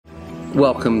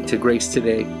Welcome to Grace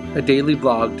Today, a daily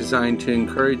vlog designed to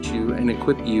encourage you and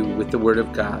equip you with the Word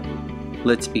of God.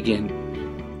 Let's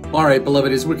begin. All right,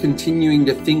 beloved, as we're continuing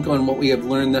to think on what we have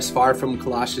learned thus far from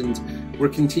Colossians, we're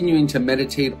continuing to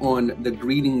meditate on the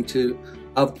greeting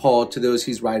of Paul to those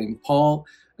he's writing. Paul,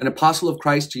 an apostle of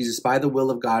Christ Jesus by the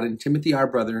will of God, and Timothy, our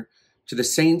brother, to the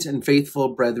saints and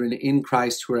faithful brethren in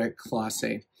Christ who are at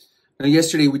Colossae. Now,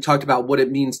 yesterday we talked about what it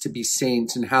means to be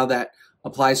saints and how that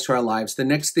applies to our lives. The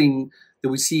next thing that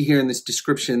we see here in this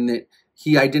description that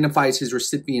he identifies his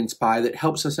recipients by that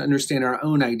helps us understand our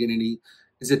own identity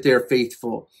is that they're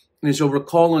faithful. And as you'll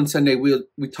recall on Sunday, we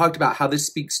talked about how this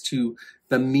speaks to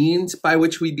the means by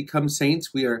which we become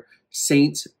saints. We are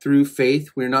saints through faith.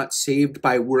 We're not saved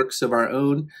by works of our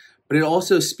own, but it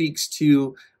also speaks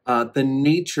to the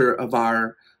nature of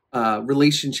our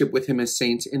relationship with him as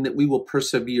saints, in that we will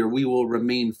persevere, we will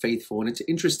remain faithful. And it's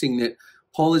interesting that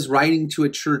Paul is writing to a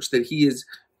church that he is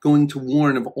going to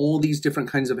warn of all these different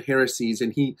kinds of heresies,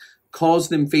 and he calls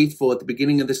them faithful at the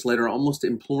beginning of this letter, almost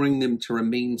imploring them to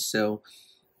remain so.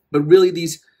 But really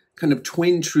these kind of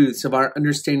twin truths of our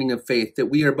understanding of faith, that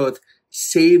we are both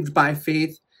saved by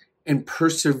faith and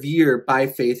persevere by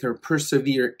faith, or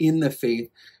persevere in the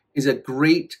faith, is a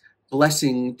great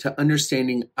blessing to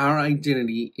understanding our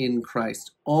identity in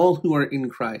Christ. All who are in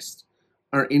Christ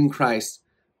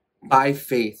by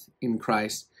faith in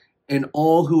Christ, and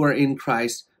all who are in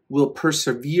Christ will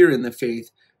persevere in the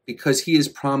faith because he has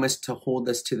promised to hold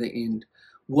us to the end.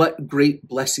 What great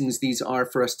blessings these are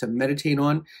for us to meditate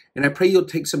on, and I pray you'll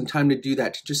take some time to do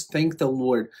that, to just thank the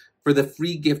Lord for the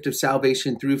free gift of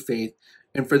salvation through faith,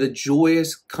 and for the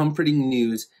joyous, comforting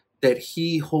news that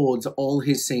he holds all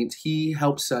his saints. He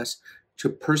helps us to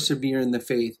persevere in the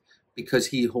faith because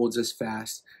he holds us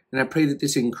fast. And I pray that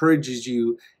this encourages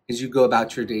you as you go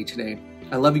about your day today.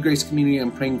 I love you, Grace Community.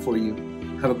 I'm praying for you.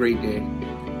 Have a great day.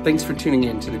 Thanks for tuning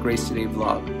in to the Grace Today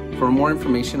vlog. For more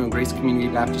information on Grace Community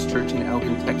Baptist Church in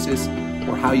Elgin, Texas,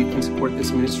 or how you can support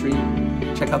this ministry,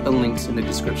 check out the links in the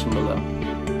description below.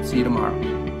 See you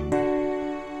tomorrow.